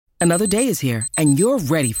Another day is here, and you're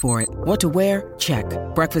ready for it. What to wear? Check.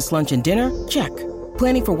 Breakfast, lunch, and dinner? Check.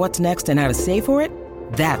 Planning for what's next and how to save for it?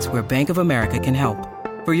 That's where Bank of America can help.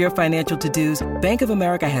 For your financial to-dos, Bank of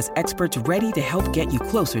America has experts ready to help get you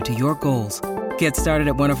closer to your goals. Get started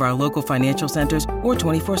at one of our local financial centers or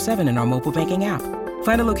 24/7 in our mobile banking app.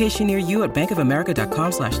 Find a location near you at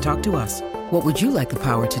bankofamerica.com/talktous. What would you like the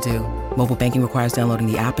power to do? Mobile banking requires downloading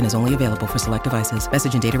the app and is only available for select devices.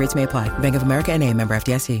 Message and data rates may apply. Bank of America N.A., member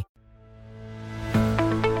FDIC.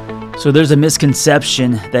 So there's a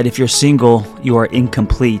misconception that if you're single, you are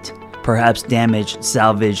incomplete, perhaps damaged,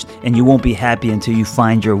 salvaged, and you won't be happy until you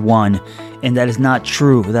find your one. And that is not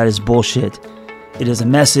true. That is bullshit. It is a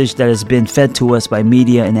message that has been fed to us by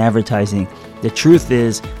media and advertising. The truth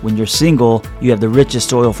is, when you're single, you have the richest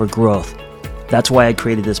soil for growth. That's why I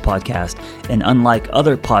created this podcast. And unlike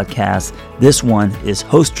other podcasts, this one is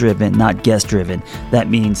host-driven, not guest-driven. That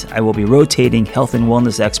means I will be rotating health and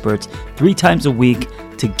wellness experts 3 times a week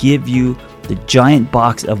to give you the giant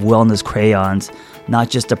box of wellness crayons, not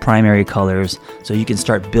just the primary colors, so you can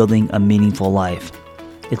start building a meaningful life.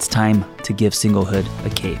 It's time to give singlehood a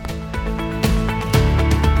cape.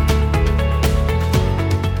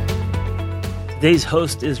 Today's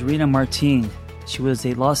host is Rena Martin. She was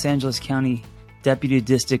a Los Angeles County Deputy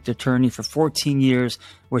District Attorney for 14 years,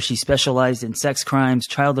 where she specialized in sex crimes,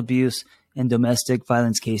 child abuse, and domestic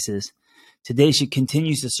violence cases. Today, she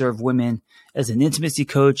continues to serve women as an intimacy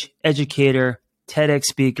coach, educator, TEDx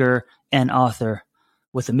speaker, and author,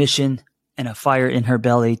 with a mission and a fire in her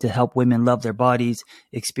belly to help women love their bodies,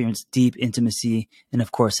 experience deep intimacy, and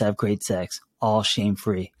of course, have great sex, all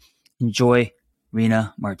shame-free. Enjoy,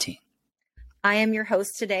 Rena Martin. I am your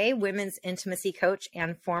host today, women's intimacy coach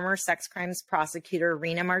and former sex crimes prosecutor,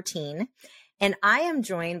 Rena Martin. And I am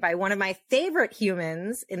joined by one of my favorite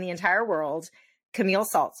humans in the entire world, Camille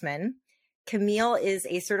Saltzman. Camille is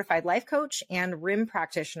a certified life coach and RIM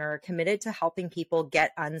practitioner committed to helping people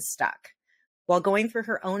get unstuck. While going through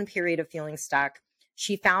her own period of feeling stuck,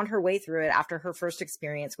 she found her way through it after her first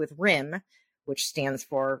experience with RIM, which stands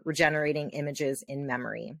for Regenerating Images in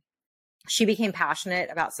Memory. She became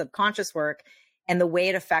passionate about subconscious work and the way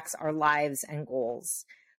it affects our lives and goals.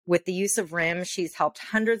 With the use of RIM, she's helped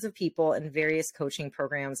hundreds of people in various coaching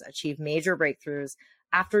programs achieve major breakthroughs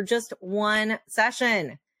after just one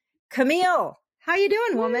session. Camille, how you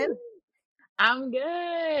doing, woman? I'm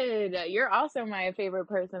good. You're also my favorite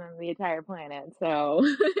person on the entire planet. So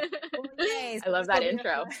Yay. I love that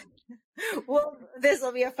intro. Well, this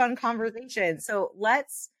will be a fun conversation. So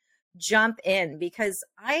let's jump in, because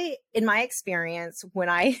in my experience, when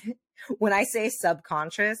I say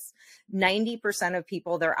subconscious, 90% of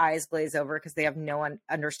people, their eyes glaze over because they have no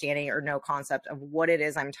understanding or no concept of what it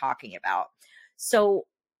is I'm talking about. So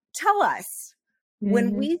tell us,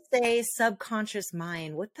 when we say subconscious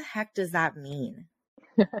mind, what the heck does that mean?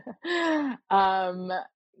 Yeah,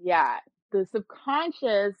 the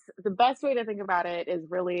subconscious, the best way to think about it is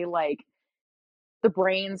really like the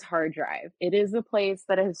brain's hard drive. It is the place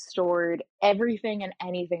that has stored everything and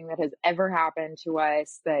anything that has ever happened to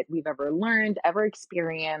us, that we've ever learned, ever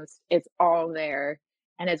experienced. It's all there,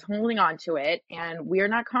 and it's holding on to it. And we are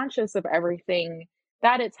not conscious of everything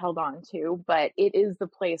that it's held on to, but it is the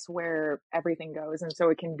place where everything goes. And so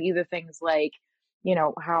it can be the things like,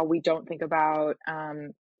 how we don't think about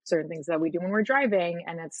certain things that we do when we're driving,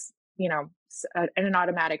 and it's, an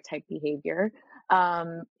automatic type behavior.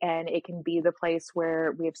 And it can be the place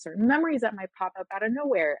where we have certain memories that might pop up out of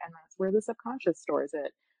nowhere, and that's where the subconscious stores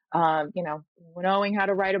it. Knowing how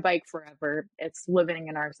to ride a bike forever, it's living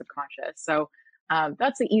in our subconscious. So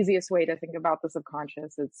that's the easiest way to think about the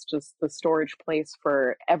subconscious. It's just the storage place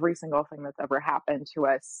for every single thing that's ever happened to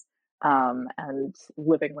us, and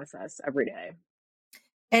living with us every day.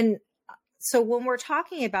 And so when we're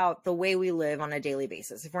talking about the way we live on a daily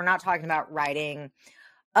basis, if we're not talking about riding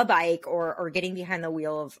a bike or getting behind the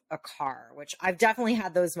wheel of a car, which I've definitely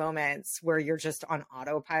had those moments where you're just on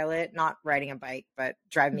autopilot, not riding a bike, but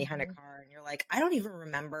driving behind a car, and you're like, I don't even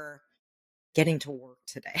remember getting to work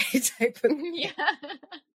today. Type of Yeah.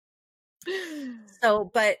 So,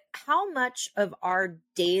 but how much of our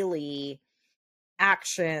daily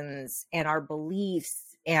actions and our beliefs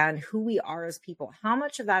and who we are as people, how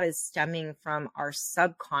much of that is stemming from our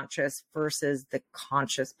subconscious versus the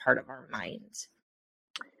conscious part of our mind?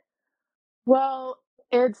 Well,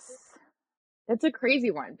 it's a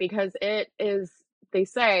crazy one, because it is, they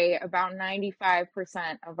say about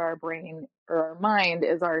 95% of our brain or our mind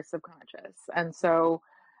is our subconscious. And so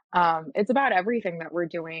it's about everything that we're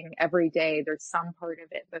doing every day. There's some part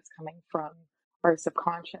of it that's coming from our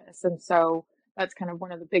subconscious. And so that's kind of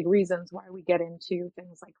one of the big reasons why we get into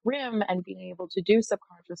things like RIM and being able to do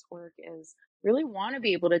subconscious work is really want to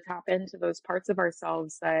be able to tap into those parts of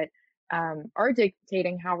ourselves that are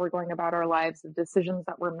dictating how we're going about our lives, the decisions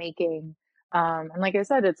that we're making. And like I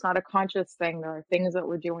said, it's not a conscious thing. There are things that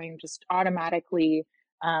we're doing just automatically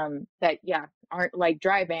that, yeah, aren't like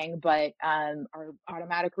driving, but are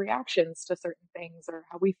automatic reactions to certain things or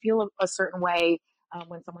how we feel a certain way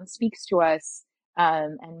when someone speaks to us.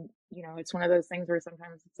 And you know, it's one of those things where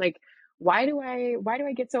sometimes it's like, why do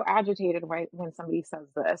I get so agitated when somebody says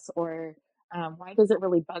this? Or why does it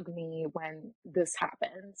really bug me when this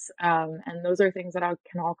happens? And those are things that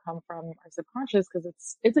can all come from our subconscious because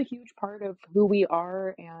it's a huge part of who we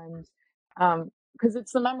are, and because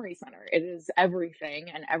it's the memory center. It is everything,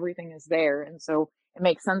 and everything is there, and so it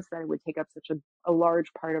makes sense that it would take up such a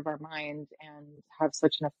large part of our mind and have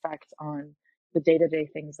such an effect on the day-to-day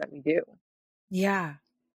things that we do. Yeah.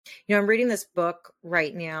 You know, I'm reading this book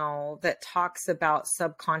right now that talks about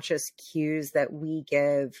subconscious cues that we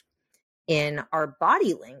give in our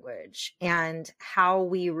body language and how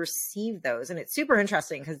we receive those. And it's super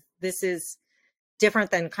interesting because this is different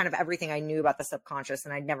than kind of everything I knew about the subconscious.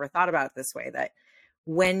 And I'd never thought about it this way, that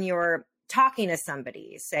when you're talking to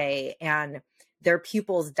somebody, say, and their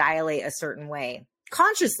pupils dilate a certain way,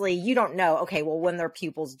 consciously, you don't know, okay, well, when their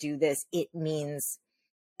pupils do this, it means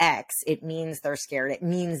X, it means they're scared, it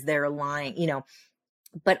means they're lying, you know,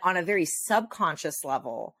 but on a very subconscious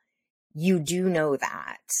level, you do know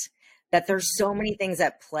that there's so many things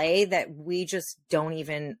at play that we just don't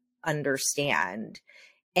even understand.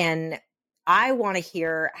 And I want to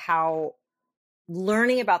hear how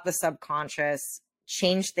learning about the subconscious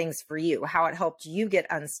changed things for you, how it helped you get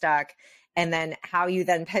unstuck, and then how you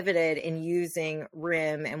then pivoted in using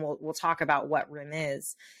RIM, and we'll talk about what RIM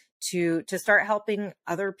is, to start helping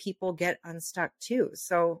other people get unstuck too.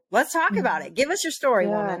 So let's talk about it. Give us your story,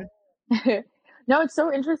 woman. No, it's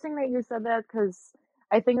so interesting that you said that because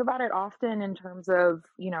I think about it often in terms of,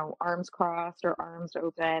 you know, arms crossed or arms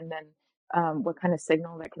open and what kind of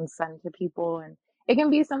signal that can send to people. And it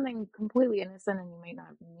can be something completely innocent and you might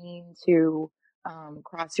not mean to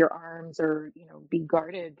cross your arms or, you know, be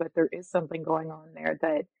guarded, but there is something going on there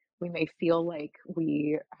that we may feel like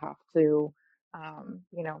we have to,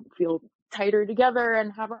 you know, feel tighter together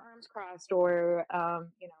and have our arms crossed or,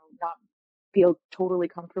 you know, not feel totally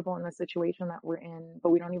comfortable in the situation that we're in, but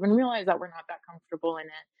we don't even realize that we're not that comfortable in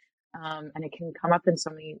it. And it can come up in so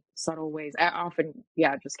many subtle ways. I often,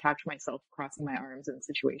 just catch myself crossing my arms in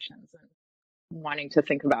situations and wanting to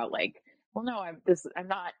think about like, well, no, I'm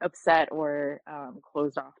not upset or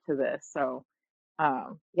closed off to this. So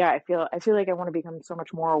I feel like I want to become so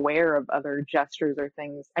much more aware of other gestures or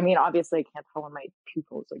things. I mean, obviously I can't tell when my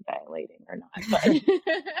pupils are dilating or not,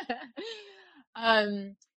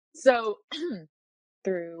 but so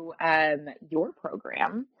through your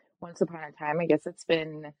program, Once Upon a Time, I guess it's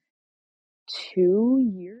been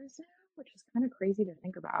 2 years now, which is kind of crazy to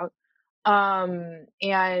think about.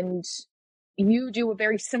 And you do a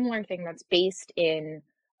very similar thing that's based in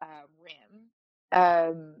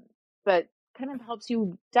RIM, but kind of helps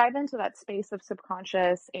you dive into that space of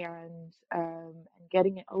subconscious and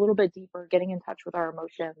getting it a little bit deeper, getting in touch with our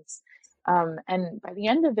emotions. And by the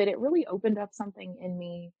end of it, it really opened up something in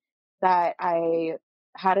me that I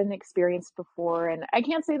hadn't experienced before. And I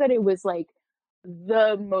can't say that it was like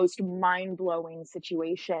the most mind-blowing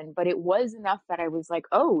situation, but it was enough that I was like,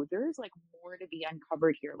 oh, there's like more to be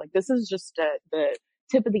uncovered here. Like this is just the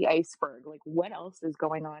tip of the iceberg. Like what else is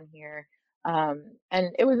going on here? And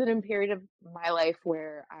it was an period of my life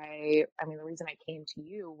where I mean, the reason I came to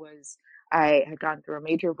you was I had gone through a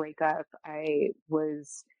major breakup. I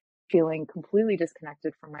was feeling completely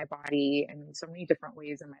disconnected from my body in so many different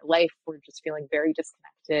ways in my life. We're just feeling very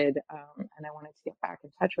disconnected. And I wanted to get back in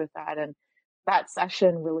touch with that. And that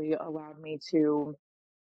session really allowed me to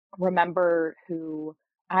remember who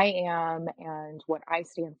I am and what I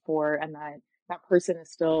stand for, and that person is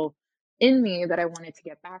still in me that I wanted to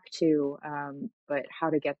get back to. But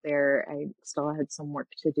how to get there, I still had some work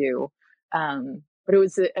to do. But it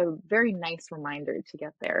was a very nice reminder to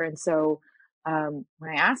get there. And so when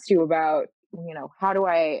I asked you about, you know, how do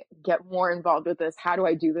I get more involved with this? How do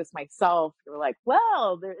I do this myself? You were like,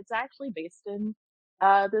 well, it's actually based in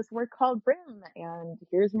this work called RIM, and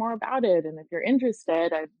here's more about it. And if you're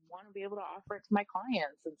interested, I want to be able to offer it to my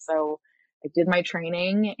clients. And so I did my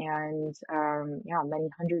training, and many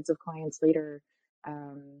hundreds of clients later,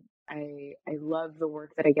 I love the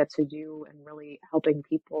work that I get to do and really helping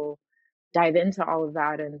people dive into all of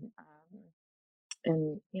that and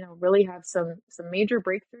you know, really have some major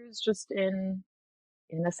breakthroughs just in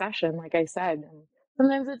a session, like I said. And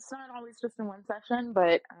Sometimes it's not always just in one session,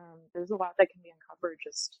 but there's a lot that can be uncovered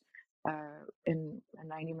just in a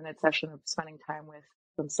 90-minute session of spending time with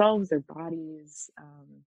themselves, their bodies,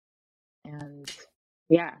 and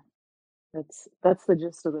yeah, that's the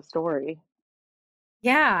gist of the story.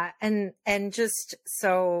 Yeah, and just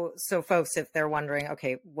so folks, if they're wondering,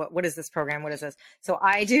 okay, what is this program? What is this? So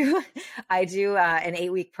I do I do an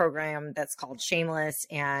 8-week program that's called Shameless,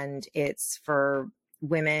 and it's for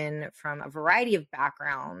women from a variety of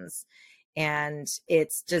backgrounds, and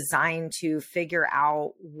it's designed to figure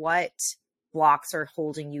out what blocks are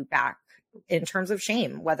holding you back in terms of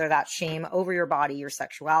shame, whether that's shame over your body, your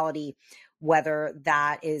sexuality, whether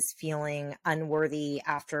that is feeling unworthy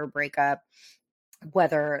after a breakup,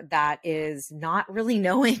 whether that is not really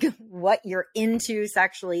knowing what you're into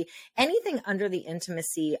sexually. Anything under the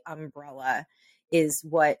intimacy umbrella is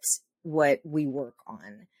what we work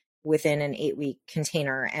on within an 8-week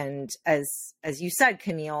container. And as you said,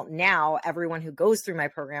 Camille, now everyone who goes through my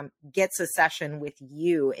program gets a session with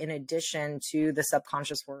you in addition to the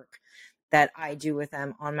subconscious work that I do with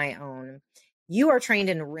them on my own. You are trained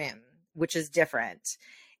in RIM, which is different.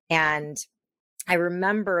 And I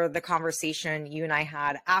remember the conversation you and I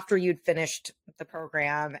had after you'd finished the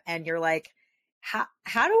program, and you're like, how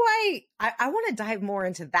do I want to dive more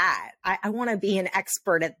into that. I want to be an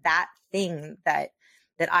expert at that thing that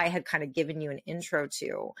I had kind of given you an intro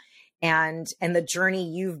to, and the journey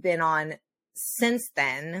you've been on since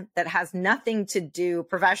then that has nothing to do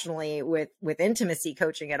professionally with intimacy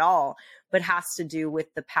coaching at all, but has to do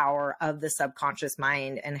with the power of the subconscious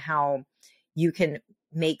mind and how you can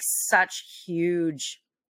make such huge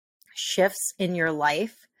shifts in your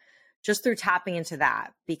life just through tapping into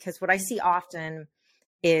that. Because what I see often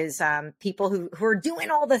is people who are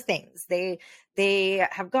doing all the things. They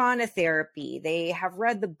have gone to therapy, they have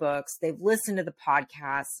read the books, they've listened to the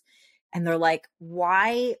podcasts, and they're like,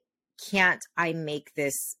 why can't I make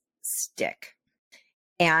this stick?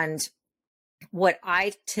 And what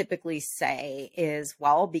I typically say is,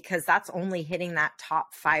 well, because that's only hitting that top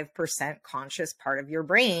 5% conscious part of your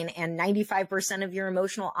brain, and 95% of your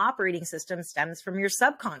emotional operating system stems from your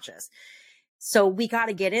subconscious. So we got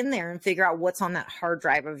to get in there and figure out what's on that hard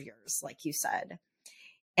drive of yours, like you said.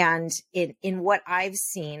 And in what I've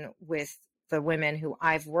seen with the women who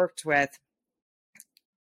I've worked with,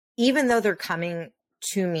 even though they're coming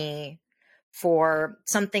to me for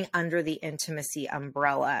something under the intimacy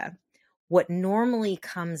umbrella, what normally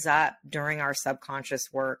comes up during our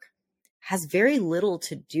subconscious work has very little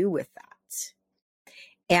to do with that.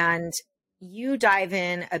 And you dive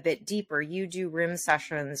in a bit deeper. You do RIM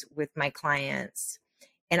sessions with my clients.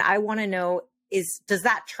 And I want to know, does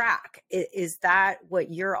that track? Is that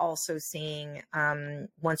what you're also seeing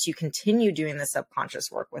once you continue doing the subconscious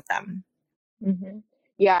work with them? Mm-hmm.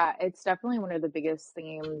 Yeah, it's definitely one of the biggest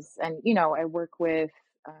themes. And, I work with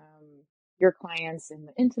your clients in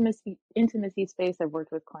the intimacy space. I've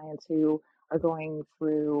worked with clients who are going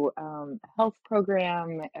through a health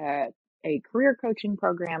program, a career coaching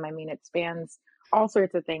program. I mean, it spans all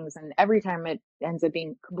sorts of things. And every time it ends up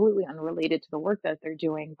being completely unrelated to the work that they're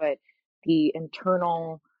doing, but the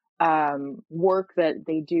internal work that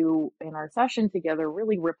they do in our session together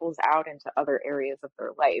really ripples out into other areas of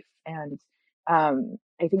their life. And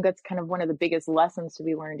I think that's kind of one of the biggest lessons to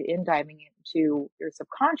be learned in diving into your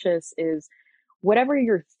subconscious is whatever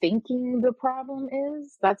you're thinking the problem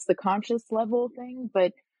is, that's the conscious level thing,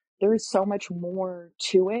 but there's so much more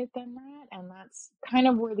to it than that. And that's kind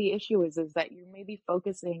of where the issue is that you may be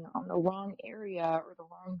focusing on the wrong area or the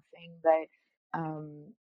wrong thing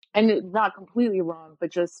and not completely wrong,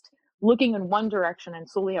 but just looking in one direction and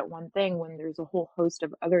solely at one thing when there's a whole host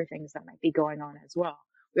of other things that might be going on as well.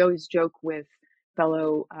 We always joke with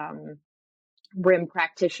fellow RIM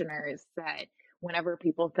practitioners that whenever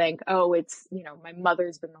people think, oh, it's, my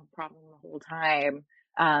mother's been the problem the whole time,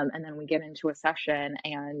 and then we get into a session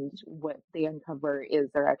and what they uncover is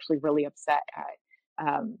they're actually really upset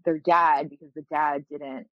at their dad because the dad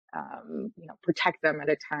didn't, protect them at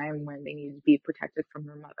a time when they needed to be protected from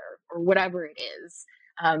their mother or whatever it is.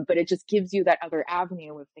 But it just gives you that other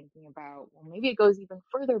avenue of thinking about, well, maybe it goes even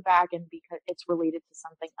further back and because it's related to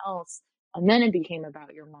something else. And then it became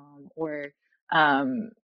about your mom or,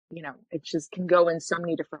 it just can go in so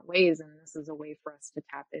many different ways. And this is a way for us to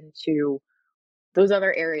tap into those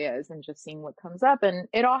other areas and just seeing what comes up. And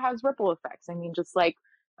it all has ripple effects. I mean, just like,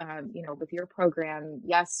 with your program,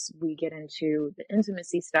 yes, we get into the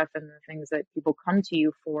intimacy stuff and the things that people come to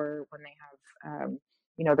you for when they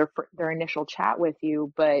have, their initial chat with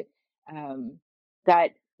you. But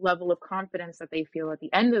that level of confidence that they feel at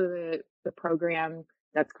the end of the program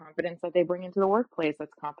That's confidence that they bring into the workplace.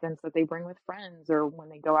 That's confidence that they bring with friends or when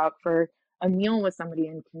they go out for a meal with somebody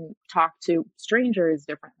and can talk to strangers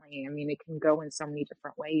differently. I mean, it can go in so many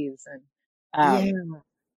different ways. And Yeah.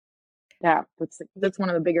 yeah, that's one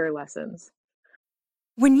of the bigger lessons.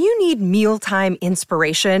 When you need mealtime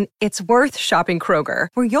inspiration, it's worth shopping Kroger,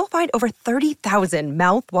 where you'll find over 30,000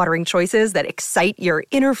 mouth-watering choices that excite your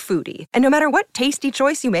inner foodie. And no matter what tasty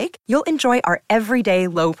choice you make, you'll enjoy our everyday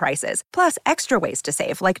low prices, plus extra ways to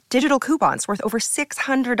save, like digital coupons worth over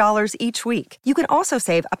 $600 each week. You can also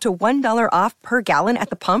save up to $1 off per gallon at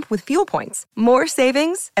the pump with fuel points. More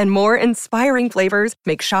savings and more inspiring flavors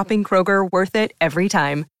make shopping Kroger worth it every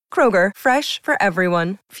time. Kroger, fresh for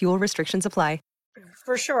everyone. Fuel restrictions apply.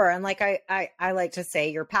 For sure. And like I like to say,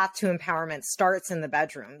 your path to empowerment starts in the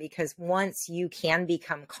bedroom, because once you can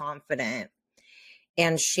become confident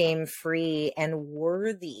and shame-free and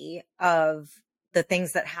worthy of the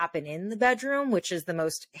things that happen in the bedroom, which is the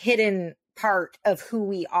most hidden part of who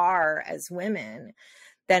we are as women,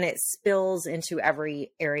 then it spills into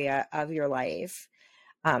every area of your life.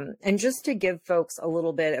 And just to give folks a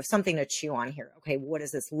little bit of something to chew on here. Okay, what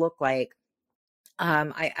does this look like?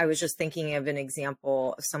 I was just thinking of an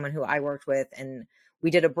example of someone who I worked with, and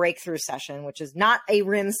we did a breakthrough session, which is not a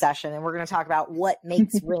RIM session. And we're going to talk about what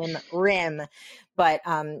makes RIM. But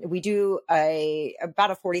we do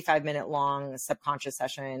about a 45-minute long subconscious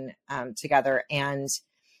session together. And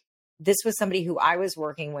this was somebody who I was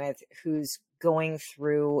working with who's going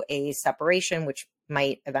through a separation, which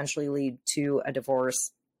might eventually lead to a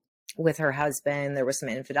divorce with her husband. There was some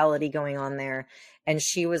infidelity going on there, and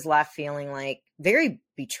she was left feeling like very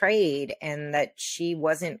betrayed and that she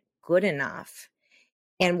wasn't good enough.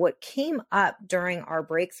 And what came up during our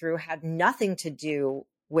breakthrough had nothing to do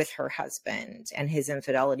with her husband and his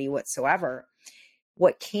infidelity whatsoever.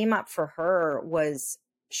 What came up for her was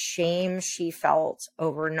shame she felt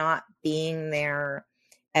over not being there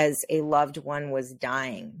as a loved one was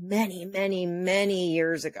dying many, many, many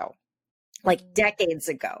years ago, like decades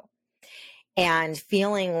ago. And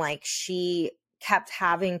feeling like she kept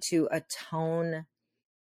having to atone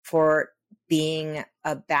for being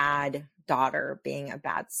a bad daughter, being a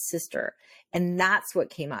bad sister. And that's what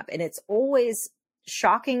came up. And it's always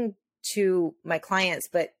shocking to my clients,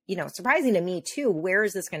 but, surprising to me too. Where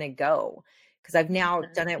is this going to go? Because I've now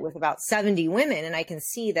done it with about 70 women, and I can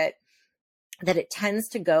see that it tends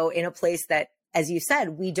to go in a place that, as you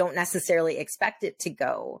said, we don't necessarily expect it to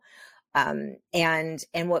go. And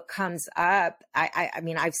what comes up, I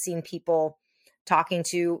mean, I've seen people talking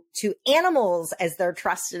to animals as their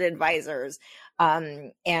trusted advisors,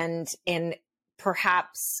 and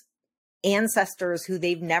perhaps ancestors who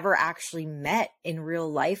they've never actually met in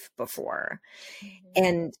real life before. Mm-hmm.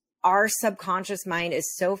 And our subconscious mind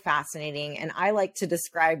is so fascinating. And I like to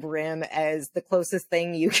describe RIM as the closest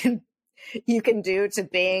thing you can do to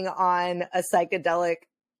being on a psychedelic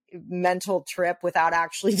mental trip without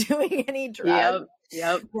actually doing any drugs.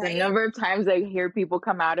 Yep. Right. The number of times I hear people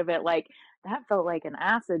come out of it like, that felt like an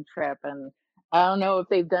acid trip. And I don't know if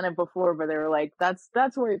they've done it before, but they were like, that's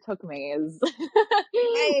where it took me is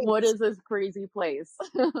right. What is this crazy place?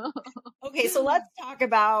 Okay, so let's talk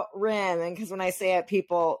about RIM. And because when I say it,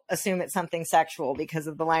 people assume it's something sexual because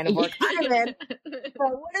of the line of work I'm in. So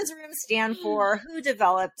what does RIM stand for? Who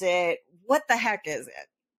developed it? What the heck is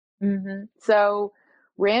it? Mm-hmm. So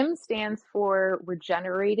RIM stands for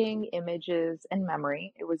Regenerating Images and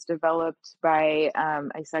Memory. It was developed by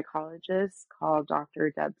a psychologist called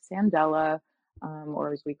Dr. Deb Sandella,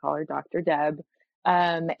 or as we call her, Dr. Deb.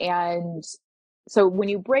 And so when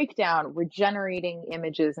you break down regenerating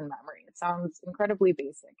images and memory, it sounds incredibly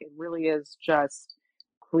basic. It really is just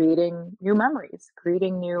creating new memories,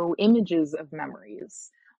 creating new images of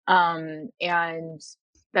memories. And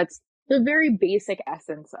that's the very basic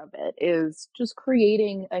essence of it, is just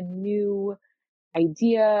creating a new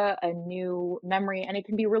idea, a new memory, and it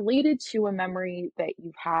can be related to a memory that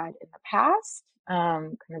you've had in the past,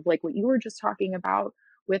 kind of like what you were just talking about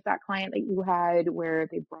with that client that you had, where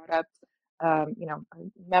they brought up, a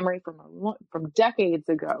memory from decades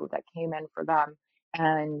ago that came in for them,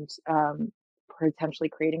 and potentially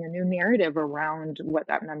creating a new narrative around what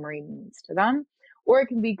that memory means to them. Or it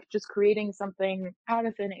can be just creating something out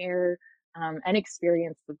of thin air, an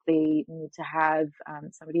experience that they need to have,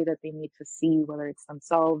 somebody that they need to see, whether it's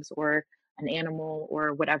themselves or an animal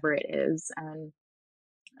or whatever it is. And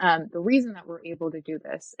the reason that we're able to do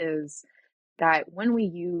this is that when we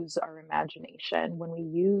use our imagination, when we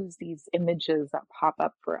use these images that pop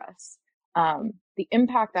up for us, the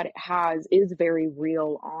impact that it has is very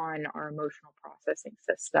real on our emotional processing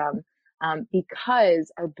system.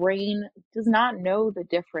 Because our brain does not know the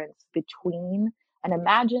difference between an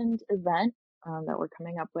imagined event that we're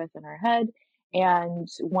coming up with in our head, and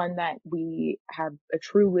one that we have a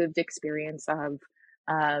true lived experience of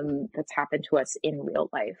that's happened to us in real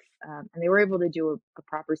life. And they were able to do a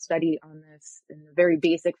proper study on this in a very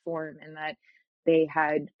basic form, in that they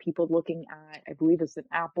had people looking at, I believe it's an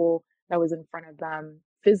apple that was in front of them,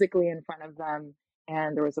 physically in front of them,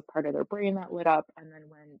 and there was a part of their brain that lit up. And then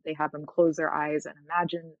when they had them close their eyes and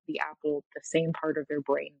imagine the apple, the same part of their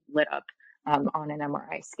brain lit up on an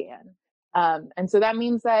MRI scan. And so that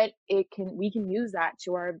means that we can use that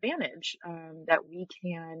to our advantage, that we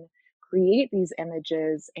can create these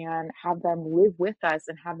images and have them live with us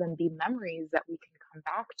and have them be memories that we can come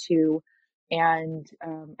back to and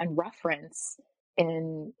reference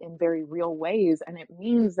in very real ways. And it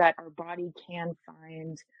means that our body can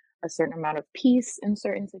find a certain amount of peace in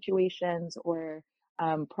certain situations, or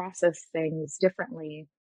process things differently,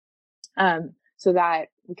 so that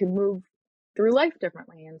we can move through life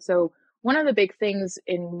differently. And so one of the big things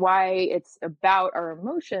in why it's about our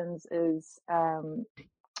emotions is in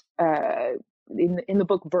the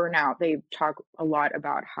book Burnout, they talk a lot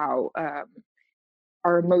about how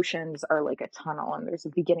our emotions are like a tunnel, and there's a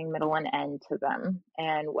beginning, middle, and end to them.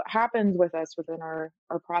 And what happens with us within our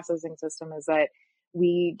processing system is that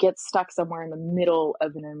we get stuck somewhere in the middle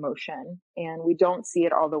of an emotion and we don't see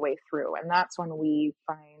it all the way through. And that's when we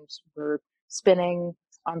find we're spinning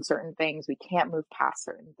on certain things. We can't move past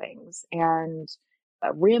certain things. And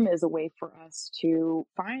RIM is a way for us to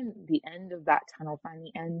find the end of that tunnel, find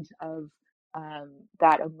the end of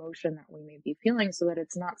that emotion that we may be feeling, so that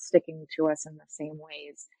it's not sticking to us in the same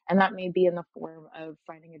ways. And that may be in the form of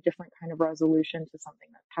finding a different kind of resolution to something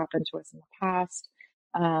that's happened to us in the past,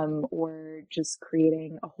 or just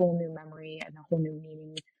creating a whole new memory and a whole new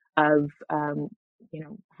meaning of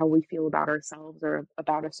how we feel about ourselves or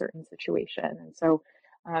about a certain situation. And so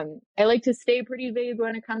I like to stay pretty vague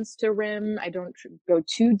when it comes to RIM. I don't go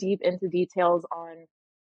too deep into details on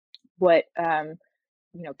what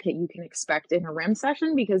you can expect in a RIM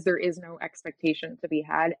session, because there is no expectation to be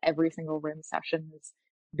had. Every single RIM session is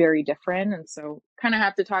very different, and so kind of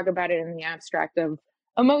have to talk about it in the abstract of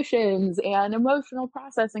emotions and emotional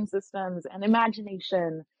processing systems and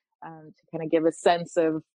imagination, to kind of give a sense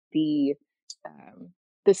of the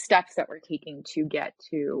steps that we're taking to get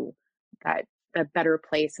to that better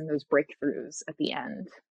place and those breakthroughs at the end.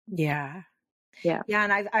 Yeah.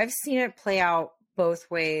 And I've seen it play out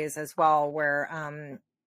both ways as well, where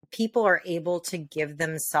people are able to give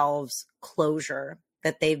themselves closure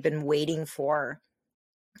that they've been waiting for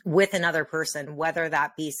with another person, whether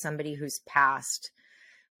that be somebody who's passed,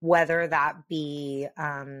 whether that be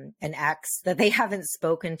an ex that they haven't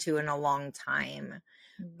spoken to in a long time,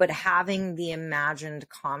 but having the imagined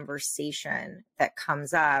conversation that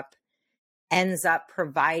comes up ends up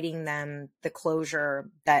providing them the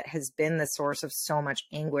closure that has been the source of so much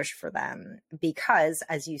anguish for them. Because,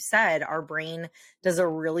 as you said, our brain does a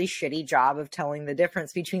really shitty job of telling the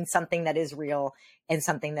difference between something that is real and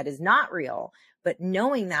something that is not real. But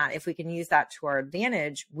knowing that, if we can use that to our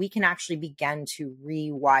advantage, we can actually begin to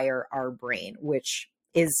rewire our brain, which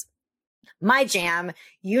is my jam.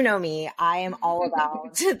 You know me, I am all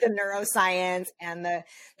about the neuroscience and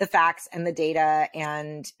the facts and the data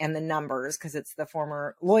and the numbers, because it's the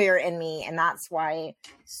former lawyer in me. And that's why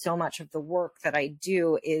so much of the work that I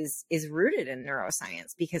do is rooted in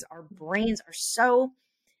neuroscience, because our brains are so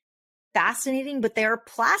fascinating, but they're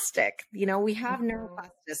plastic. We have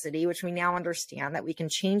neuroplasticity, which we now understand that we can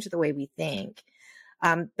change the way we think.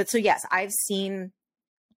 But so yes, I've seen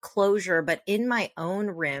closure, but in my own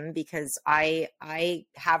RIM, because I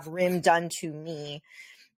have RIM done to me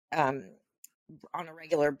on a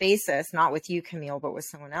regular basis, not with you, Camille, but with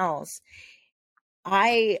someone else.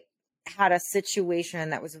 I had a situation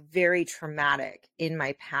that was very traumatic in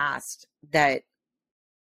my past that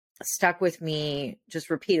stuck with me just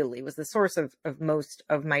repeatedly, was the source of most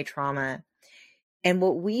of my trauma. And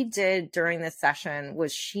what we did during this session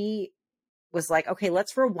was, she was like, okay,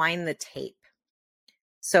 let's rewind the tape.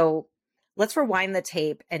 So let's rewind the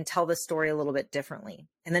tape and tell the story a little bit differently.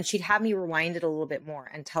 And then she'd have me rewind it a little bit more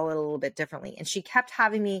and tell it a little bit differently. And she kept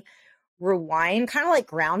having me rewind, kind of like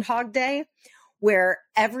Groundhog Day, where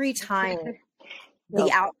every time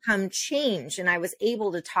the outcome changed, and I was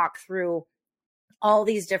able to talk through all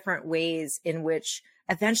these different ways in which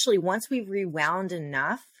eventually, once we rewound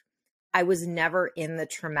enough, I was never in the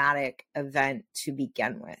traumatic event to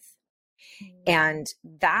begin with. And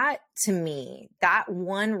that, to me, that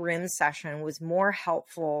one RIM session was more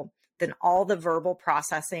helpful than all the verbal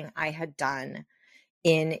processing I had done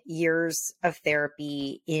in years of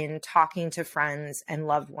therapy, in talking to friends and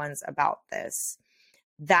loved ones about this.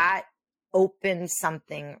 That opened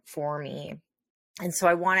something for me. And so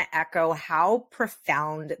I want to echo how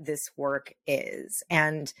profound this work is,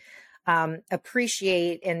 and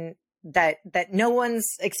appreciate in that no one's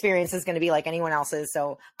experience is going to be like anyone else's.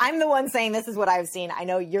 So I'm the one saying this is what I've seen. I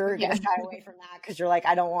know you're going to shy away from that because you're like,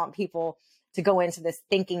 I don't want people to go into this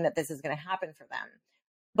thinking that this is going to happen for them.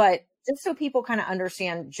 But just so people kind of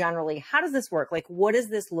understand generally, how does this work? Like, what does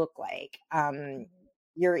this look like?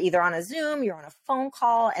 You're either on a Zoom, you're on a phone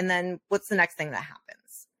call, and then what's the next thing that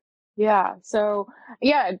happens? Yeah. So,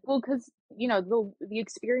 well, because, the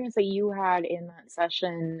experience that you had in that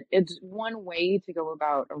session, it's one way to go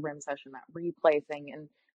about a REM session, that replay thing. And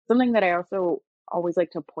something that I also always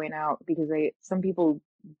like to point out, because some people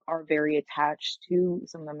are very attached to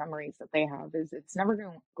some of the memories that they have, is it's never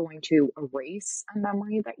going to erase a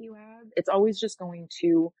memory that you have. It's always just going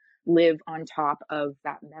to live on top of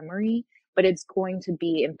that memory, but it's going to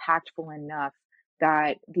be impactful enough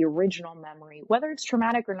that the original memory, whether it's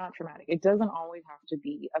traumatic or not traumatic, it doesn't always have to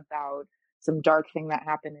be about some dark thing that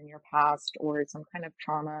happened in your past or some kind of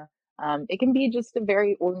trauma. It can be just a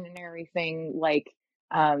very ordinary thing, like,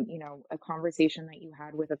 a conversation that you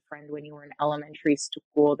had with a friend when you were in elementary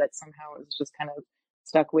school that somehow is just kind of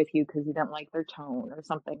stuck with you because you didn't like their tone or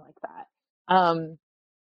something like that.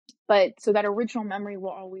 But so that original memory will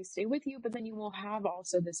always stay with you, but then you will have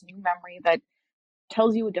also this new memory that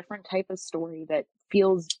tells you a different type of story that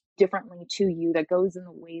feels differently to you, that goes in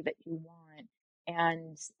the way that you want.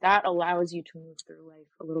 And that allows you to move through life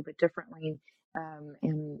a little bit differently,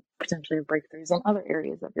 and potentially have breakthroughs in other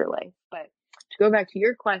areas of your life. But to go back to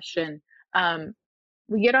your question,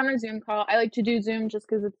 we get on a Zoom call. I like to do Zoom just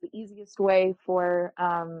because it's the easiest way for,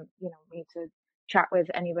 me to chat with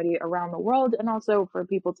anybody around the world, and also for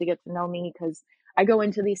people to get to know me, because I go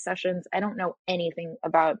into these sessions, I don't know anything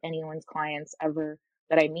about anyone's clients ever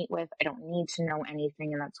that I meet with. I don't need to know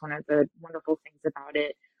anything. And that's one of the wonderful things about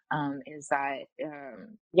it, is that,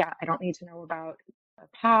 I don't need to know about a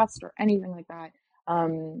past or anything like that.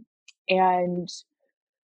 And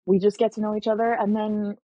we just get to know each other. And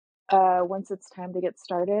then once it's time to get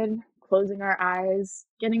started, closing our eyes,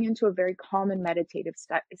 getting into a very calm and meditative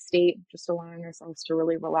state, just allowing ourselves to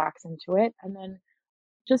really relax into it. And then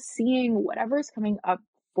just seeing whatever's coming up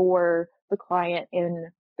for the client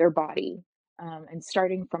in their body, and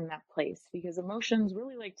starting from that place, because emotions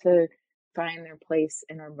really like to find their place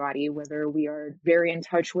in our body, whether we are very in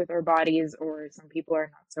touch with our bodies or some people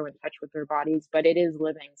are not so in touch with their bodies, but it is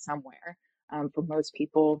living somewhere. For most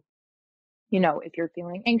people, if you're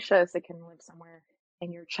feeling anxious, it can live somewhere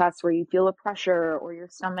in your chest where you feel a pressure, or your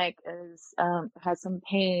stomach has some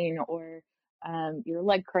pain, or your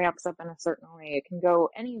leg cramps up in a certain way. It can go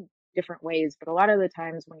any different ways, but a lot of the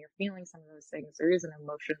times when you're feeling some of those things, there is an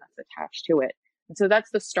emotion that's attached to it. And so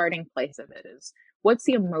that's the starting place of it, is what's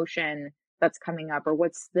the emotion that's coming up, or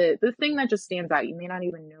what's the thing that just stands out. You may not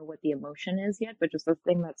even know what the emotion is yet, but just the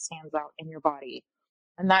thing that stands out in your body.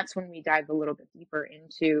 And that's when we dive a little bit deeper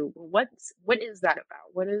into, what is that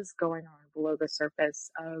about? What is going on below the surface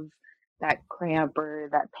of that cramp or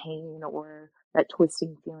that pain or that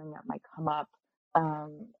twisting feeling that might come up,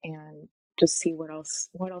 and just see what else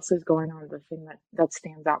is going on, the thing that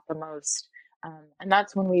stands out the most. And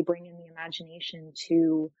that's when we bring in the imagination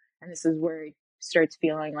to, and this is where it starts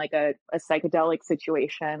feeling like a psychedelic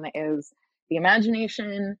situation, is the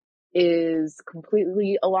imagination is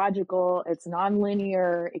completely illogical. It's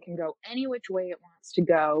non-linear. It can go any which way it wants to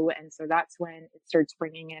go. And so that's when it starts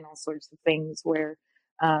bringing in all sorts of things where,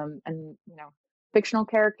 fictional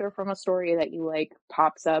character from a story that you like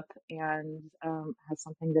pops up and has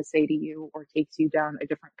something to say to you, or takes you down a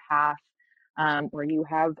different path, or you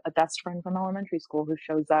have a best friend from elementary school who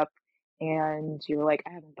shows up and you're like,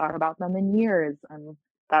 I haven't thought about them in years. And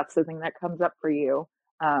that's the thing that comes up for you.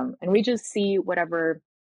 And we just see whatever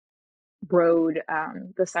road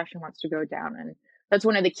the session wants to go down. And that's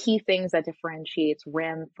one of the key things that differentiates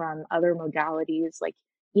REM from other modalities. Like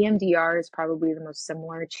EMDR is probably the most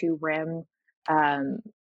similar to REM,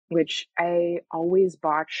 which I always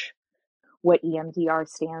botch what EMDR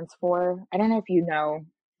stands for. I don't know if you know,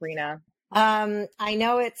 Rena. I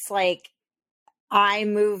know it's like eye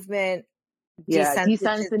movement.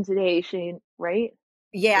 Desensitization, right?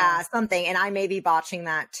 Yeah, something. And I may be botching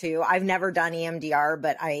that too. I've never done EMDR,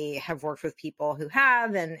 but I have worked with people who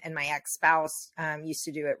have, and my ex-spouse used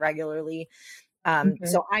to do it regularly.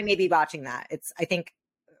 So I may be botching that. I think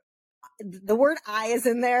the word I is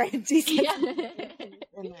in there. In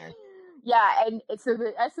there. Yeah. And so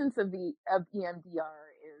the essence of EMDR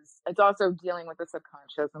is, it's also dealing with the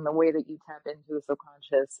subconscious, and the way that you tap into the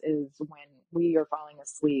subconscious is when we are falling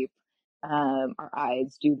asleep. Our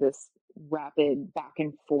eyes do this rapid back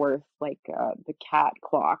and forth, like the cat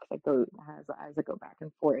clock that goes as it go back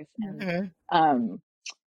and forth. And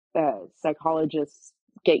psychologists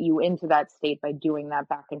get you into that state by doing that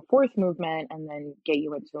back and forth movement and then get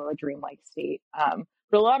you into a dreamlike state.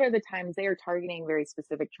 But a lot of the times they are targeting very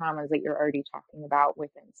specific traumas that you're already talking about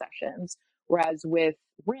within sessions. Whereas with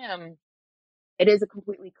RIM, it is a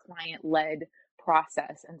completely client-led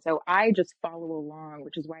process. And so I just follow along,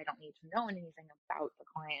 which is why I don't need to know anything about the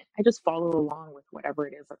client. I just follow along with whatever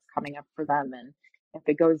it is that's coming up for them. And if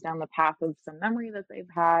it goes down the path of some memory that they've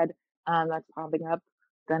had that's popping up,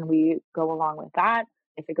 then we go along with that.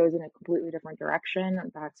 If it goes in a completely different direction,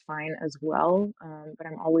 that's fine as well. But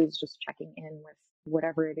I'm always just checking in with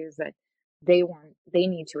whatever it is that they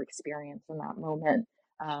need to experience in that moment.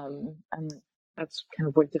 And that's kind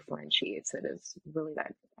of what differentiates it, is really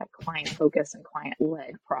that client focus and client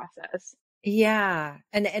led process. Yeah.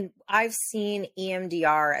 And I've seen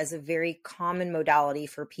EMDR as a very common modality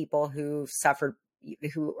for people who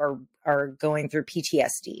are going through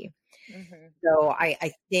PTSD. Mm-hmm. So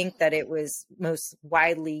I think that it was most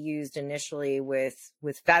widely used initially with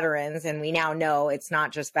veterans. And we now know it's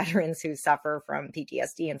not just veterans who suffer from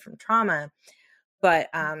PTSD and from trauma, but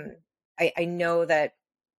I know that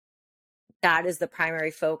is the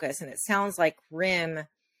primary focus. And it sounds like RIM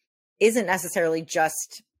isn't necessarily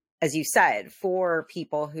just, as you said, for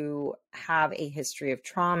people who have a history of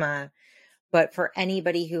trauma, but for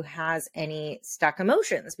anybody who has any stuck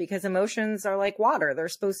emotions, because emotions are like water. They're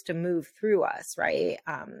supposed to move through us, right?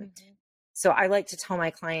 So I like to tell my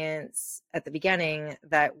clients at the beginning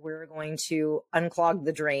that we're going to unclog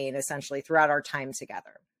the drain essentially throughout our time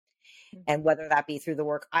together. And whether that be through the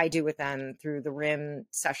work I do with them, through the RIM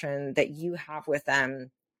session that you have with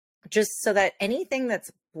them, just so that anything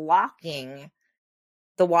that's blocking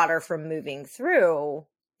the water from moving through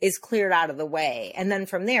is cleared out of the way. And then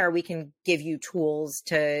from there, we can give you tools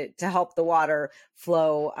to help the water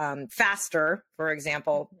flow faster, for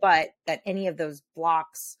example, but that any of those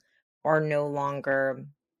blocks are no longer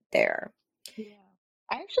there. Yeah.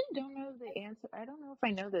 I actually don't know the answer. I don't know if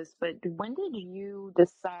I know this, but when did you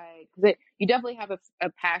decide? Because you definitely have a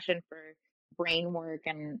passion for brain work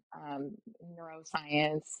and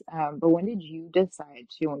neuroscience, but when did you decide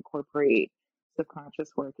to incorporate subconscious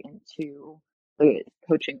work into the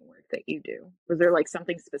coaching work that you do? Was there like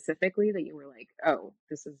something specifically that you were like, oh,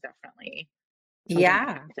 this is definitely something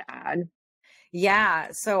I have to add? Yeah.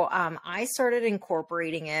 So I started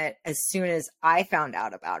incorporating it as soon as I found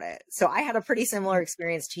out about it. So I had a pretty similar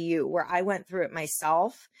experience to you, where I went through it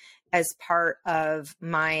myself as part of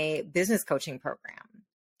my business coaching program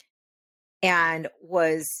and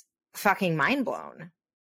was fucking mind blown.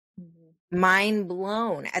 Mind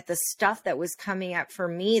blown at the stuff that was coming up for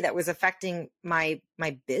me that was affecting my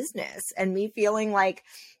business, and me feeling like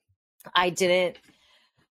I didn't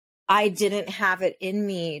have it in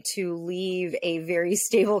me to leave a very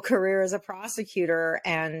stable career as a prosecutor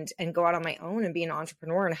and go out on my own and be an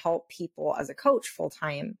entrepreneur and help people as a coach full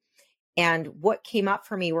time. And what came up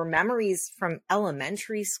for me were memories from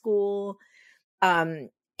elementary school. And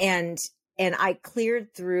I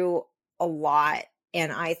cleared through a lot,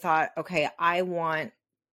 and I thought, okay, I want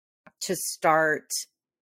to start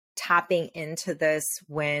tapping into this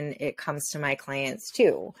when it comes to my clients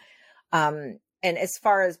too. And as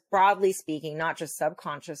far as broadly speaking, not just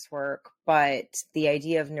subconscious work, but the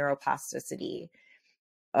idea of neuroplasticity.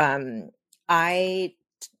 I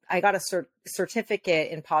got a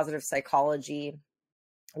certificate in positive psychology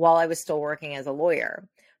while I was still working as a lawyer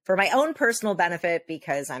for my own personal benefit,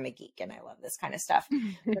 because I'm a geek and I love this kind of stuff.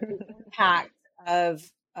 The impact of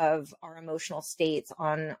our emotional states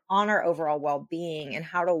on our overall well-being and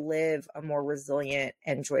how to live a more resilient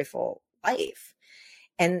and joyful life.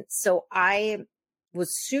 And so I was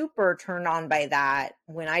super turned on by that.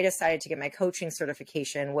 When I decided to get my coaching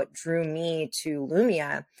certification, what drew me to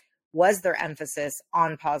Lumia was their emphasis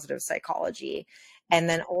on positive psychology. And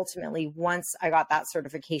then ultimately, once I got that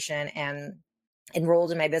certification and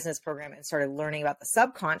enrolled in my business program and started learning about the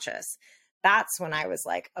subconscious, that's when I was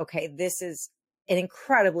like, okay, this is an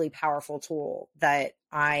incredibly powerful tool that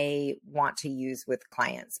I want to use with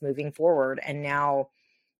clients moving forward. And now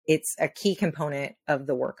it's a key component of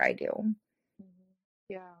the work I do.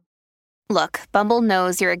 Yeah. Look, Bumble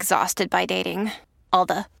knows you're exhausted by dating. All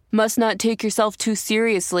the must not take yourself too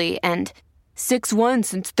seriously and 6'1"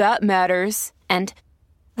 since that matters. And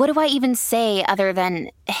what do I even say other than,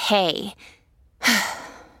 hey?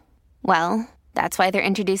 Well, that's why they're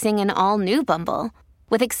introducing an all-new Bumble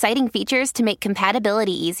with exciting features to make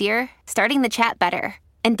compatibility easier, starting the chat better,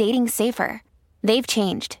 and dating safer. They've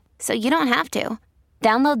changed, so you don't have to.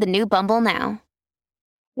 Download the new Bumble now.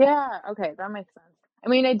 Yeah, okay, that makes sense. I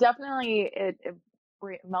mean, it definitely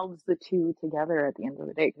melds the two together at the end of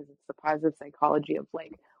the day because it's the positive psychology of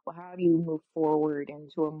like, well, how do you move forward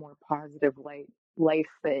into a more positive life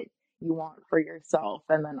that you want for yourself,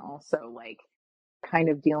 and then also like kind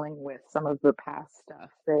of dealing with some of the past stuff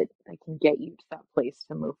that can get you to that place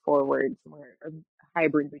to move forward, somewhere a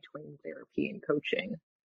hybrid between therapy and coaching.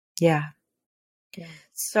 Yeah. Yeah.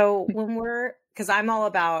 So because I'm all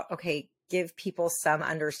about, okay, give people some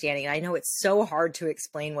understanding. I know it's so hard to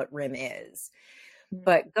explain what RIM is,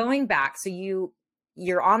 but going back, so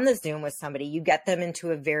you're on the Zoom with somebody, you get them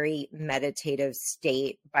into a very meditative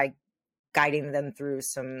state by guiding them through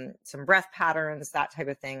some breath patterns, that type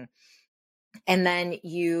of thing. And then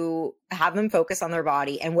you have them focus on their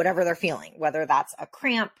body and whatever they're feeling, whether that's a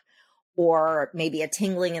cramp or maybe a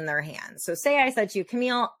tingling in their hand. So say I said to you,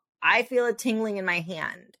 Camille, I feel a tingling in my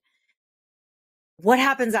hand. What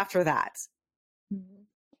happens after that?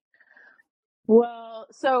 Well,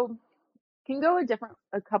 so can go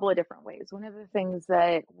a couple of different ways. One of the things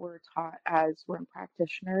that we're taught as RIM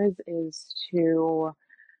practitioners is to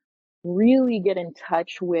really get in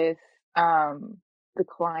touch with the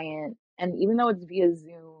client. And even though it's via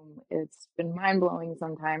Zoom, it's been mind blowing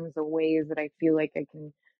sometimes the ways that I feel like I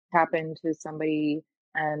can tap into somebody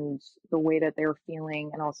and the way that they're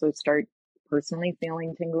feeling, and also start personally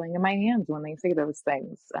feeling tingling in my hands when they say those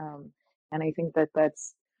things. And I think that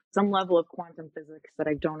that's some level of quantum physics that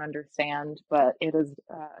I don't understand, but it is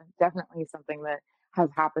definitely something that has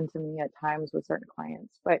happened to me at times with certain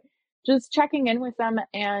clients. But just checking in with them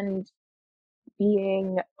and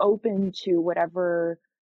being open to whatever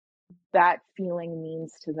that feeling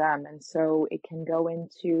means to them. And so it can go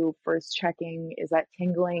into first checking, is that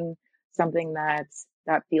tingling something that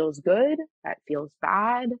feels good, that feels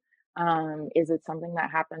bad? Is it something that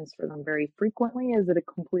happens for them very frequently? Is it a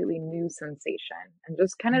completely new sensation? And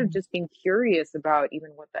just kind of just being curious about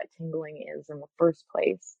even what that tingling is in the first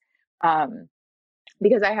place.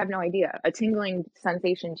 Because I have no idea. A tingling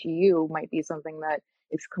sensation to you might be something that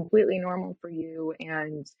is completely normal for you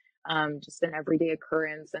and just an everyday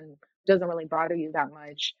occurrence and doesn't really bother you that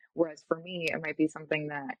much. Whereas for me, it might be something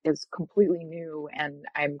that is completely new and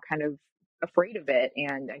I'm kind of afraid of it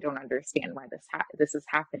and I don't understand why this is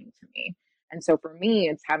happening to me. And so for me,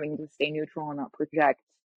 it's having to stay neutral and not project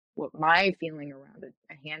what my feeling around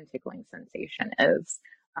a hand tickling sensation is,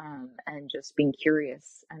 and just being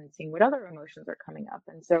curious and seeing what other emotions are coming up.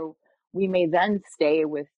 And so we may then stay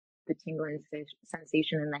with the tingling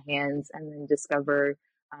sensation in the hands and then discover,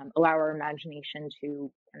 allow our imagination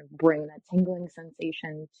to kind of bring that tingling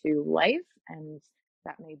sensation to life. And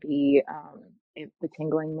that may be, if the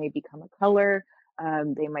tingling may become a color,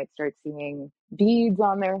 they might start seeing beads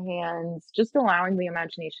on their hands, just allowing the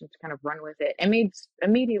imagination to kind of run with it. It may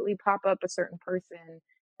immediately pop up a certain person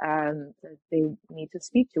that they need to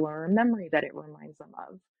speak to, or a memory that it reminds them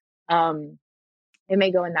of. It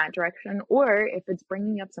may go in that direction, or if it's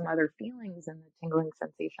bringing up some other feelings and the tingling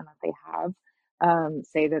sensation that they have,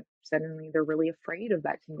 say that suddenly they're really afraid of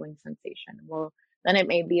that tingling sensation. Well, then it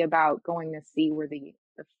may be about going to see where the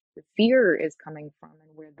fear is coming from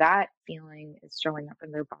and where that feeling is showing up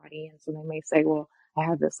in their body. And so they may say, well, I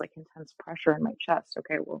have this like intense pressure in my chest.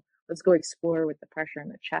 Okay, well, let's go explore what the pressure in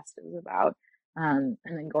the chest is about. And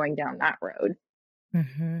then going down that road.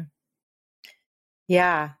 Mm-hmm.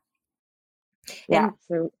 Yeah. Yeah. And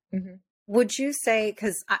So would you say,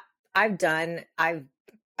 because I've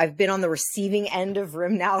been on the receiving end of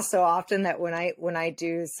RIM now so often that when I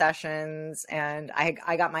do sessions and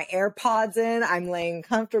I got my AirPods in, I'm laying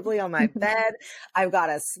comfortably on my bed, I've got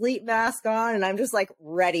a sleep mask on, and I'm just like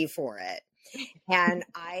ready for it. And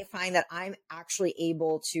I find that I'm actually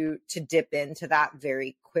able to dip into that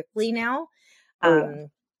very quickly now. And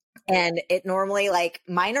it normally, like,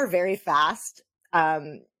 mine are very fast.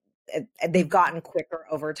 They've gotten quicker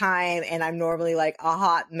over time, and I'm normally like a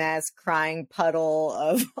hot mess, crying puddle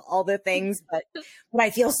of all the things, but I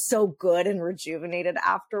feel so good and rejuvenated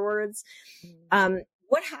afterwards.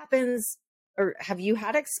 What happens, or have you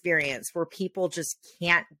had experience where people just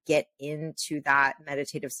can't get into that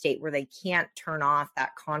meditative state, where they can't turn off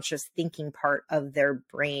that conscious thinking part of their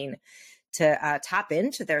brain to tap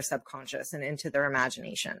into their subconscious and into their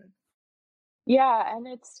imagination? Yeah, and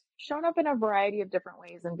it's shown up in a variety of different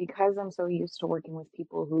ways. And because I'm so used to working with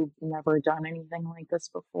people who've never done anything like this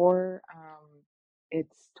before,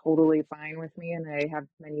 it's totally fine with me. And I have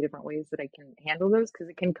many different ways that I can handle those because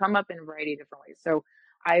it can come up in a variety of different ways. So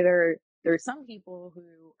either there's some people who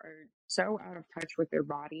are so out of touch with their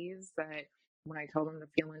bodies that when I tell them to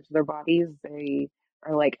feel into their bodies, they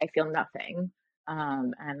are like, I feel nothing.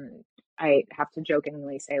 And I have to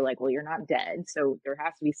jokingly say like, well, you're not dead. So there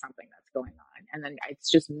has to be something that's going on. And then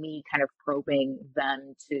it's just me kind of probing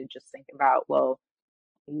them to just think about, well,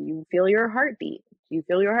 do you feel your heartbeat? Do you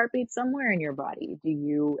feel your heartbeat somewhere in your body?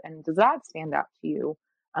 And does that stand out to you?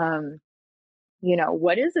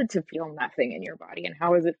 What is it to feel nothing in your body, and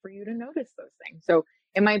how is it for you to notice those things? So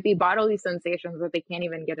it might be bodily sensations that they can't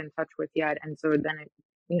even get in touch with yet. And so then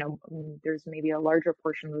there's maybe a larger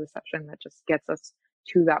portion of the session that just gets us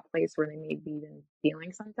to that place where they may be even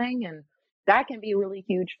feeling something. And that can be really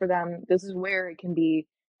huge for them. This is where it can be,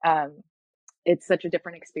 it's such a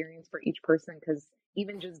different experience for each person, because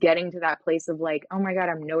even just getting to that place of like, oh my God,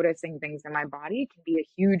 I'm noticing things in my body can be a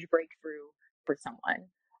huge breakthrough for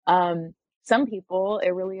someone. Some people, it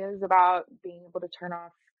really is about being able to turn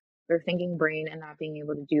off their thinking brain and not being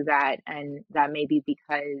able to do that. And that may be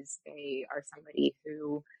because they are somebody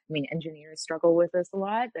who, engineers struggle with this a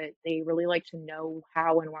lot, that they really like to know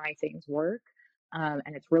how and why things work. And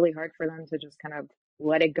it's really hard for them to just kind of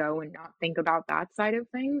let it go and not think about that side of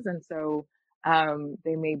things. And so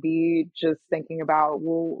they may be just thinking about,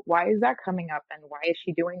 well, why is that coming up? And why is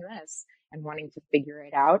she doing this? And wanting to figure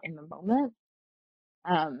it out in the moment.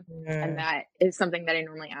 And that is something that I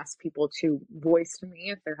normally ask people to voice to me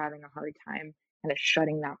if they're having a hard time kind of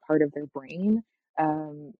shutting that part of their brain,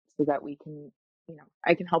 so that we can,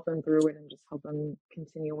 I can help them through it and just help them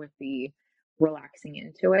continue with the relaxing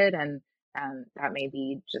into it. And that may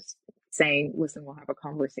be just saying, listen, we'll have a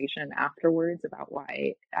conversation afterwards about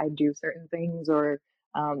why I do certain things, or,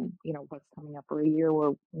 what's coming up for a year,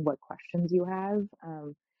 or what questions you have.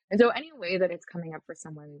 And so any way that it's coming up for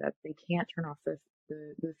someone that they can't turn off the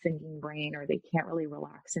thinking brain, or they can't really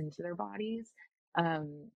relax into their bodies,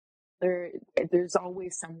 there's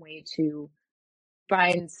always some way to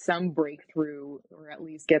find some breakthrough, or at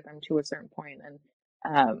least get them to a certain point.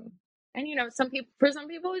 And some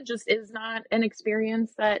people, it just is not an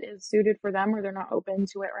experience that is suited for them, or they're not open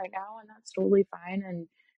to it right now, and that's totally fine. And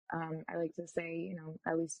I like to say,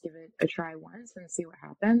 at least give it a try once and see what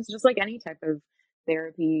happens. Just like any type of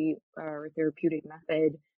therapy or therapeutic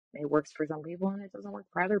method, it works for some people and it doesn't work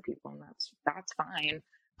for other people, and that's fine.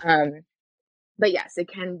 But yes, it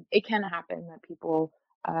can happen that people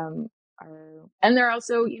and they're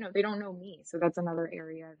also, they don't know me. So that's another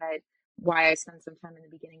area that why I spend some time in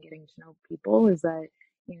the beginning getting to know people, is that,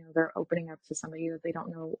 they're opening up to somebody that they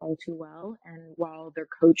don't know all too well. And while their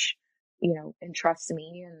coach, entrusts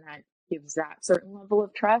me, and that gives that certain level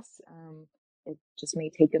of trust, it just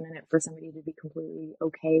may take a minute for somebody to be completely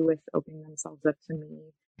okay with opening themselves up to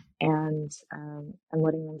me and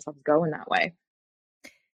letting themselves go in that way.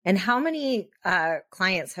 And how many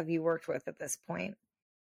clients have you worked with at this point?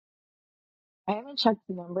 I haven't checked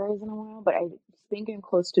the numbers in a while, but I was thinking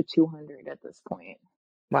close to 200 at this point.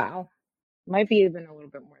 Wow. Might be even a little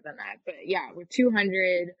bit more than that. But yeah, with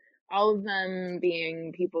 200, all of them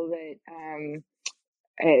being people that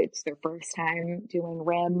it's their first time doing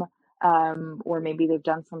RIM, or maybe they've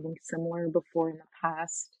done something similar before in the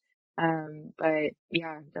past. But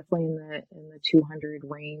yeah, definitely in the 200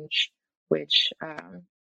 range, which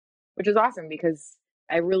is awesome, because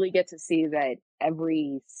I really get to see that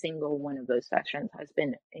every single one of those sessions has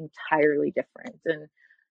been entirely different. And,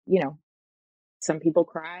 some people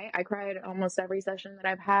cry. I cry at almost every session that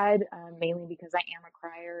I've had, mainly because I am a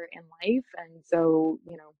crier in life. And so,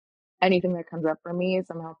 anything that comes up for me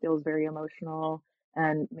somehow feels very emotional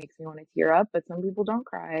and makes me want to tear up. But some people don't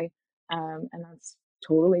cry. And that's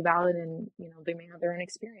totally valid. And, they may have their own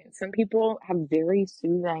experience. Some people have very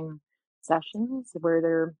soothing sessions where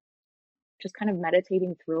they're just kind of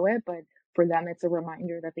meditating through it. But for them, it's a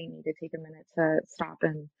reminder that they need to take a minute to stop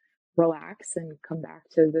and relax and come back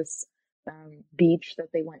to this beach that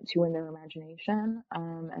they went to in their imagination.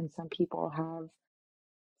 And some people have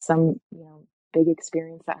some, big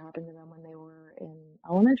experience that happened to them when they were in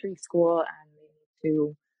elementary school, and they need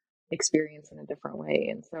to experience in a different way.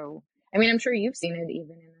 And so, I'm sure you've seen it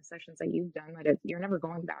even in the sessions that you've done, that you're never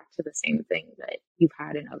going back to the same thing that you've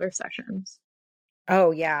had in other sessions.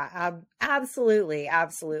 Oh yeah, absolutely.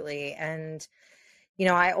 Absolutely. And,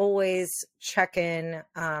 I always check in,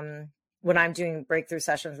 when I'm doing breakthrough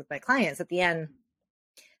sessions with my clients at the end,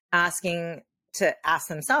 asking to ask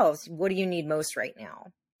themselves, what do you need most right now?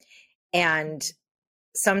 And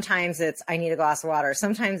sometimes it's, I need a glass of water.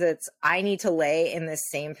 Sometimes it's, I need to lay in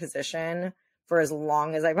this same position for as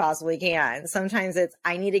long as I possibly can. Sometimes it's,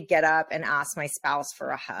 I need to get up and ask my spouse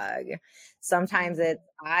for a hug. Sometimes it's,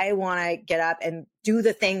 I want to get up and do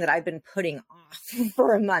the thing that I've been putting off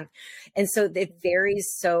for a month. And so it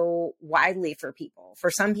varies so widely for people. For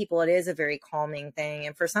some people, it is a very calming thing.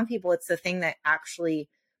 And for some people, it's the thing that actually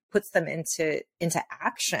puts them into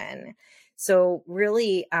action. So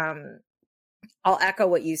really, I'll echo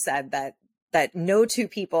what you said, that no two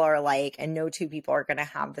people are alike, and no two people are going to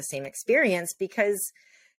have the same experience, because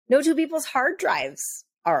no two people's hard drives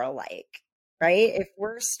are alike, right? If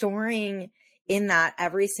we're storing in that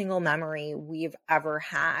every single memory we've ever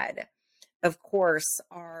had, of course,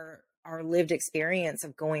 our lived experience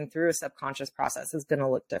of going through a subconscious process is going to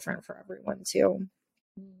look different for everyone too.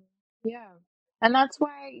 Yeah. And that's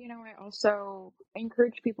why, I also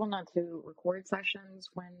encourage people not to record sessions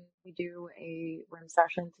when we do a REM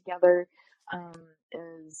session together,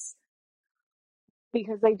 is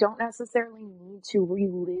because they don't necessarily need to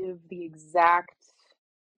relive the exact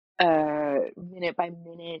minute by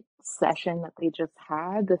minute session that they just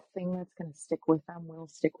had. The thing that's going to stick with them will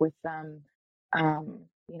stick with them,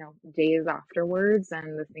 days afterwards,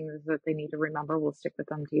 and the things that they need to remember will stick with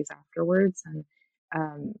them days afterwards.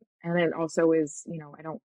 And it also is, I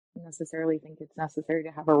don't necessarily think it's necessary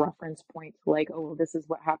to have a reference point to like, oh, this is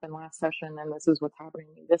what happened last session and this is what's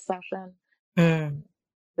happening in this session.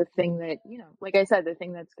 The thing that, like I said, the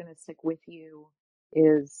thing that's going to stick with you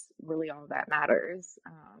is really all that matters.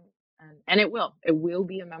 And it will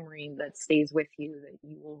be a memory that stays with you, that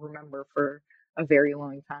you will remember for a very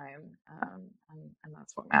long time. And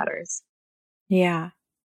that's what matters. Yeah.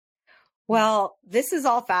 Well, this is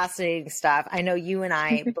all fascinating stuff. I know you and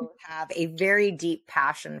I both have a very deep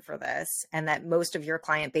passion for this, and that most of your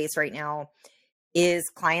client base right now is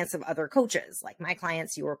clients of other coaches. Like my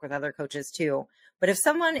clients, you work with other coaches too. But if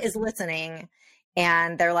someone is listening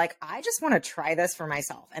and they're like, I just want to try this for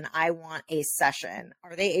myself and I want a session,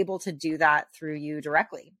 are they able to do that through you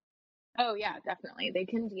directly? Oh yeah, definitely. They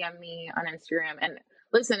can DM me on Instagram. And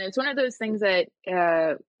listen, it's one of those things that,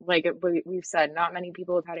 like we've said, not many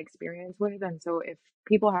people have had experience with. And so if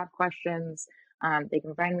people have questions, they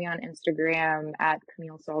can find me on Instagram at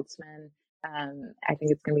Camille Saltzman. I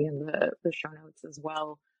think it's going to be in the show notes as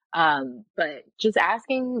well. But just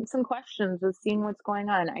asking some questions, just seeing what's going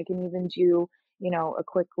on. I can even do, a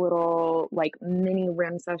quick little like mini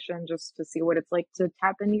REM session just to see what it's like to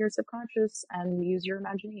tap into your subconscious and use your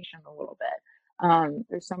imagination a little bit.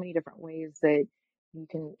 There's so many different ways that you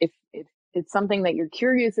can, if it's something that you're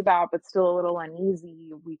curious about, but still a little uneasy,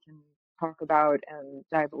 we can talk about and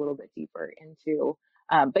dive a little bit deeper into.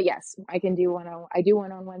 But yes, I do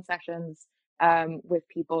one-on-one sessions with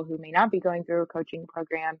people who may not be going through a coaching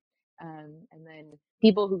program. And then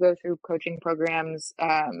people who go through coaching programs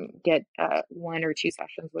get 1 or 2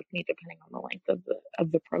 sessions with me, depending on the length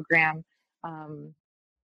of the program. And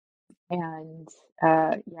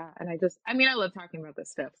I love talking about this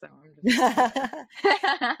stuff. So I'm just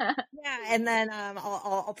yeah. And then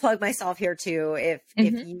I'll plug myself here too. If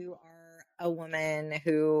you are a woman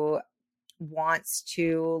who wants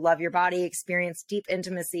to love your body, experience deep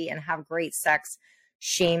intimacy, and have great sex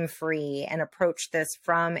shame-free, and approach this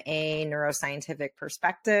from a neuroscientific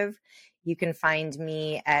perspective, you can find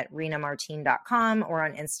me at rinamartin.com or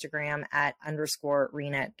on Instagram at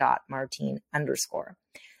 _rina.martin_.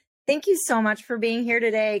 Thank you so much for being here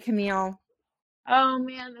today, Camille. Oh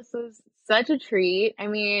man, this was such a treat. I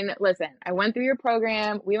mean, listen, I went through your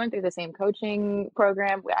program. We went through the same coaching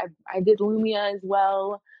program. I did Lumia as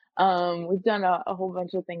well. We've done a whole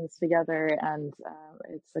bunch of things together, and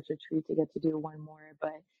it's such a treat to get to do one more.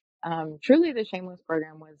 But truly, the Shameless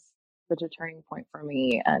program was such a turning point for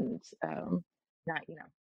me, and I'm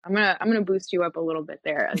gonna boost you up a little bit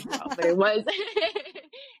there as well. But it was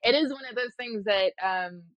it is one of those things that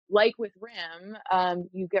like with REM,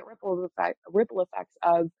 you get ripple effects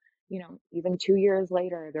of, even 2 years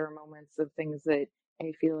later, there are moments of things that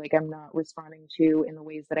I feel like I'm not responding to in the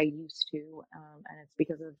ways that I used to. And it's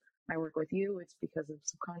because of my work with you. It's because of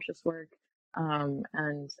subconscious work. And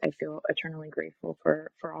I feel eternally grateful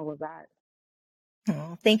for all of that.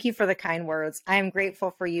 Oh, thank you for the kind words. I am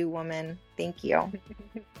grateful for you, woman. Thank you.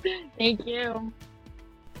 Thank you.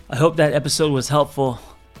 I hope that episode was helpful.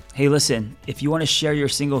 Hey, listen, if you want to share your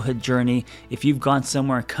singlehood journey, if you've gone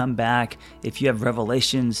somewhere and come back, if you have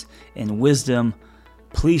revelations and wisdom,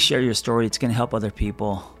 please share your story. It's going to help other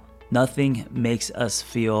people. Nothing makes us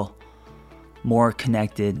feel more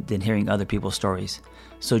connected than hearing other people's stories.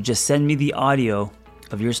 So just send me the audio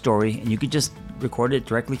of your story, and you could just record it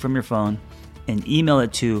directly from your phone and email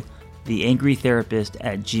it to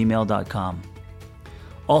theangrytherapist@gmail.com.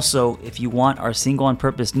 Also, if you want our Single on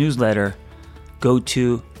Purpose newsletter, go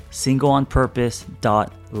to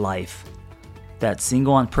singleonpurpose.life. That's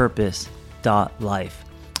singleonpurpose.life.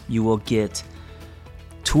 You will get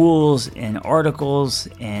tools and articles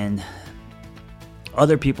and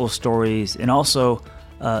other people's stories, and also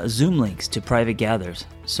Zoom links to private gathers.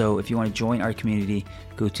 So if you want to join our community,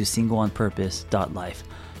 go to singleonpurpose.life.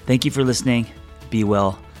 Thank you for listening. Be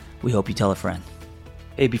well. We hope you tell a friend.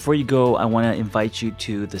 Hey, before you go, I want to invite you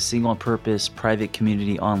to the Single on Purpose private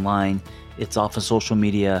community online. It's off of social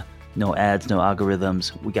media. No ads, no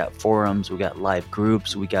algorithms. We got forums, we got live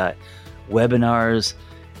groups, we got webinars,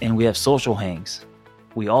 and we have social hangs.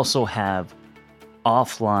 We also have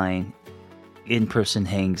offline in-person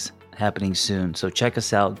hangs happening soon. So check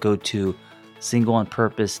us out. Go to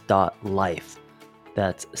singleonpurpose.life.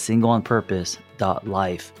 That's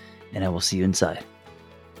singleonpurpose.life, and I will see you inside.